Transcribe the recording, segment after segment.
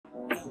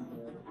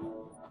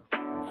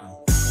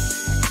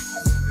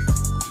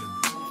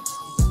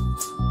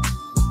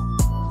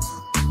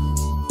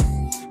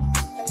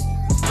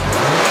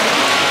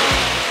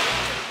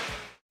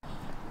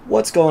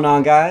What's going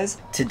on, guys?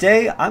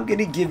 Today I'm going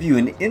to give you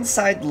an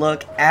inside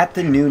look at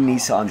the new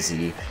Nissan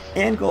Z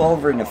and go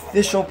over an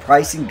official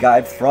pricing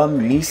guide from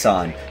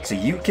Nissan so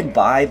you can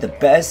buy the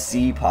best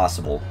Z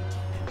possible.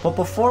 But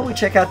before we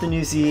check out the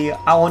new Z,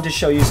 I want to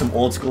show you some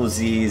old school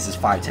Zs, this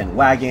 510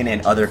 wagon,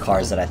 and other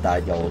cars that I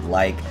thought y'all would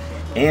like.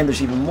 And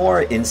there's even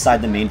more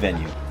inside the main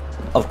venue.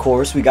 Of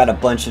course, we got a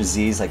bunch of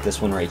Zs like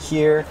this one right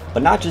here,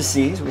 but not just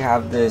Zs. We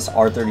have this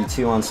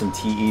R32 on some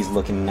TEs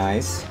looking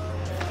nice.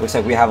 Looks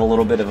like we have a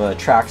little bit of a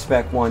track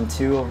spec one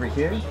too over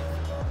here.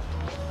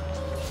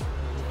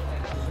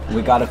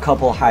 We got a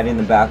couple hiding in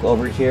the back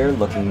over here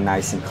looking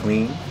nice and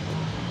clean.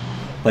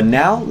 But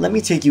now, let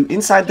me take you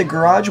inside the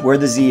garage where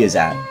the Z is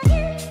at.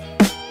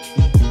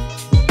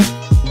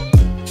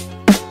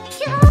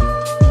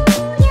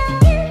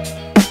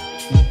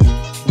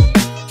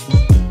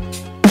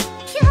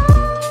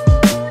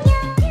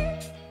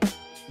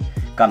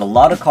 Got a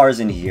lot of cars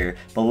in here,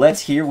 but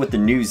let's hear what the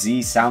new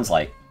Z sounds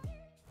like.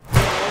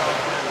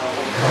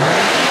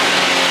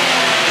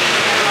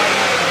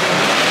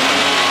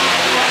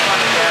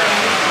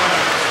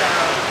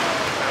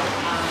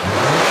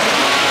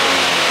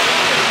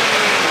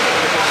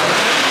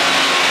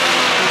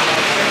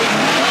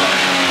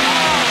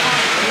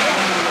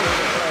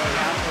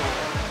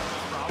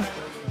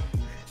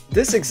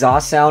 This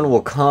exhaust sound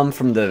will come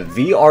from the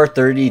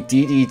VR30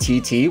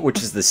 DDTT,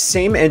 which is the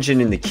same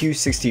engine in the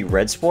Q60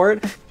 Red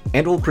Sport,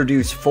 and will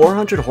produce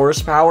 400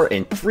 horsepower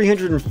and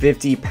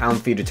 350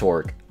 pound-feet of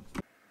torque.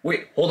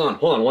 Wait, hold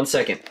on 1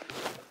 second.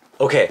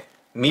 Okay,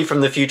 me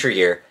from the future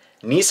here.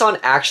 Nissan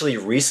actually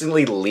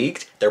recently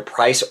leaked their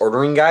price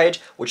ordering guide,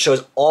 which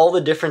shows all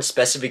the different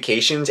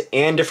specifications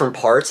and different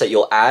parts that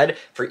you'll add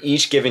for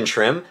each given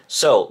trim.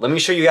 So let me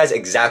show you guys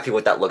exactly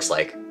what that looks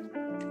like.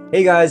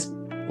 Hey guys,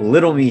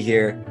 little me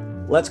here.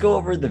 Let's go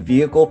over the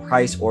vehicle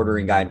price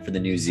ordering guide for the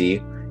new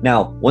Z.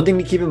 Now, one thing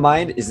to keep in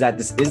mind is that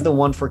this is the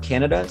one for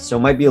Canada, so it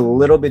might be a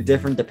little bit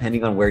different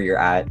depending on where you're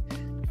at.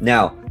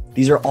 Now,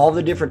 these are all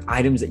the different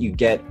items that you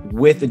get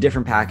with the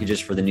different packages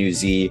for the new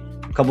Z.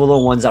 A couple of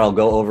the ones that I'll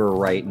go over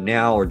right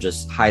now or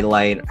just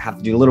highlight have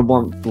to do a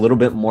little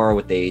bit more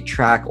with a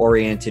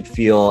track-oriented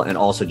feel and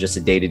also just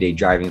a day-to-day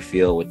driving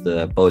feel with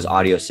the Bose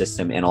audio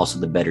system and also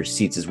the better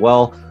seats as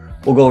well.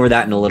 We'll go over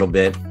that in a little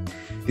bit.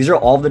 These are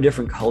all the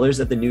different colors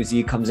that the new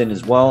Z comes in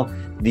as well.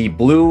 The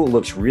blue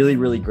looks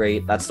really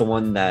great. That's the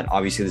one that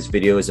obviously this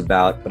video is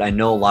about, but I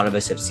know a lot of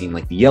us have seen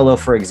like the yellow,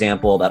 for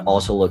example, that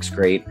also looks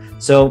great.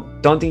 So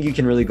don't think you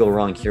can really go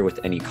wrong here with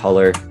any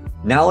color.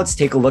 Now let's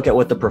take a look at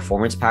what the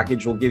performance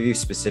package will give you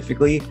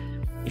specifically.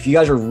 If you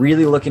guys are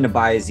really looking to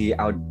buy a Z,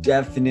 I would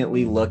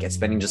definitely look at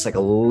spending just like a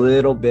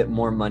little bit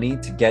more money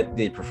to get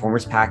the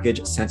performance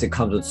package since it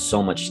comes with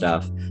so much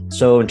stuff.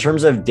 So in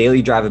terms of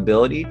daily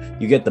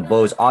drivability, you get the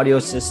Bose audio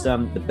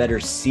system, the better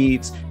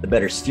seats, the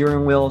better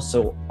steering wheel.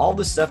 So all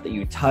the stuff that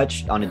you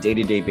touch on a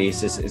day-to-day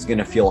basis is going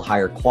to feel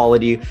higher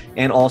quality,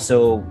 and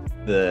also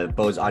the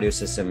Bose audio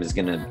system is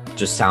going to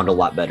just sound a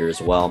lot better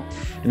as well.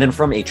 And then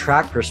from a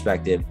track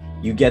perspective,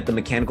 you get the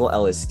mechanical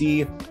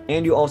LSD,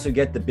 and you also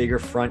get the bigger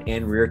front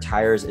and rear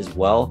tires as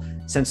well.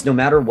 Since no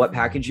matter what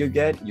package you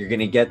get, you're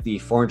gonna get the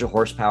 400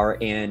 horsepower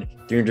and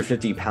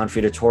 350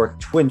 pound-feet of torque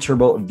twin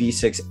turbo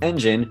V6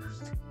 engine.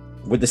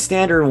 With the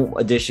standard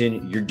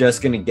edition, you're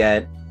just gonna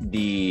get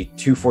the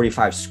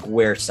 245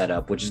 square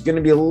setup, which is gonna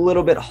be a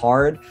little bit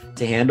hard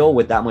to handle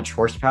with that much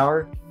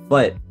horsepower,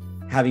 but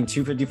having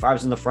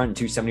 255s in the front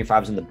and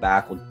 275s in the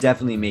back will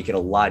definitely make it a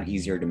lot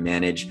easier to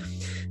manage.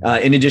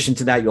 In addition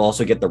to that, you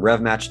also get the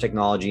rev match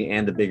technology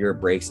and the bigger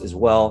brakes as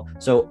well.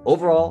 So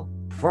overall,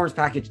 performance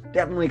package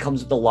definitely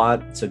comes with a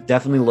lot. So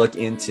definitely look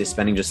into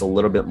spending just a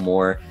little bit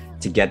more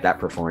to get that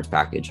performance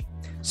package.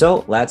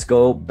 So let's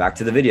go back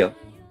to the video.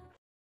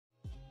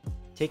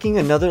 Taking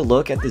another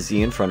look at the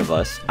Z in front of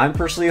us, I'm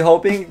personally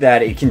hoping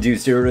that it can do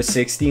 0 to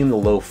 60 in the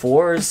low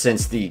 4s,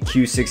 since the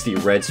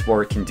Q60 Red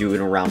Sport can do it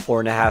in around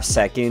 4.5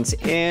 seconds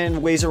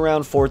and weighs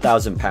around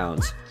 4,000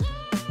 pounds.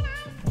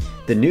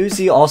 The new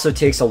Z also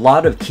takes a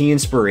lot of key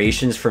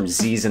inspirations from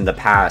Zs in the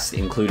past,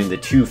 including the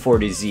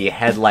 240Z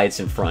headlights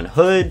and front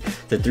hood,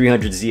 the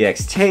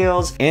 300ZX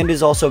tails, and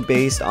is also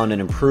based on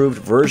an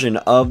improved version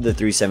of the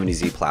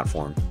 370Z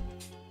platform.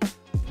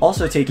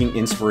 Also taking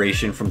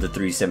inspiration from the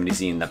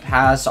 370Z in the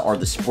past are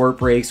the sport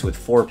brakes with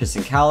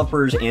 4-piston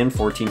calipers and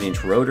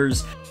 14-inch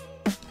rotors.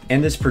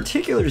 And this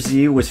particular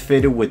Z was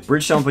fitted with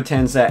Bridgestone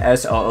Potenza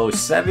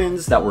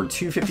S007s that were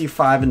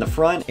 255 in the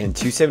front and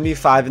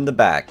 275 in the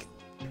back.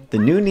 The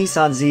new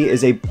Nissan Z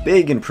is a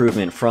big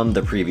improvement from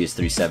the previous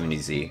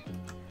 370Z.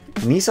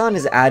 Nissan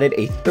has added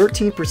a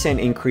 13%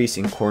 increase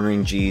in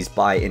cornering Gs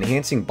by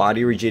enhancing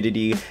body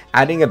rigidity,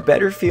 adding a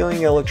better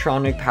feeling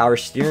electronic power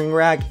steering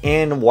rack,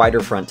 and wider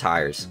front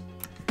tires.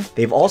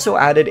 They've also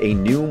added a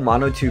new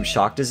monotube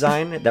shock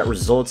design that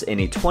results in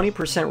a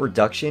 20%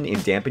 reduction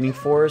in dampening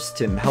force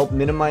to help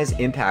minimize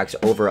impacts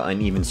over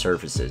uneven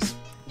surfaces.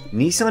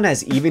 Nissan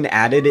has even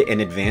added an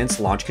advanced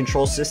launch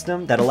control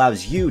system that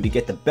allows you to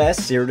get the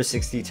best 0 to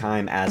 60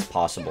 time as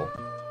possible.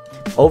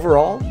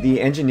 Overall,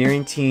 the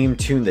engineering team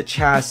tuned the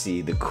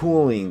chassis, the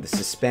cooling, the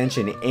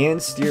suspension,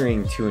 and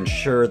steering to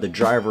ensure the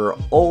driver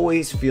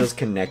always feels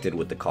connected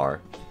with the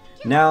car.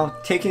 Now,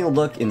 taking a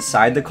look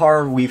inside the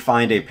car, we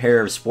find a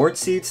pair of sports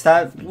seats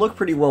that look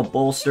pretty well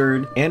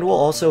bolstered, and will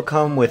also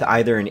come with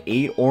either an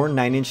 8 or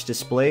 9-inch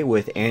display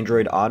with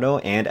Android Auto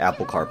and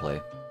Apple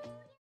CarPlay.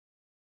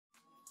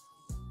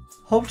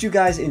 Hope you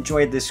guys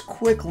enjoyed this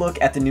quick look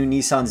at the new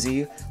Nissan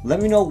Z. Let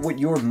me know what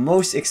you're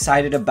most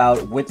excited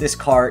about with this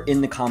car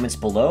in the comments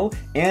below,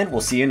 and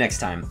we'll see you next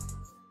time.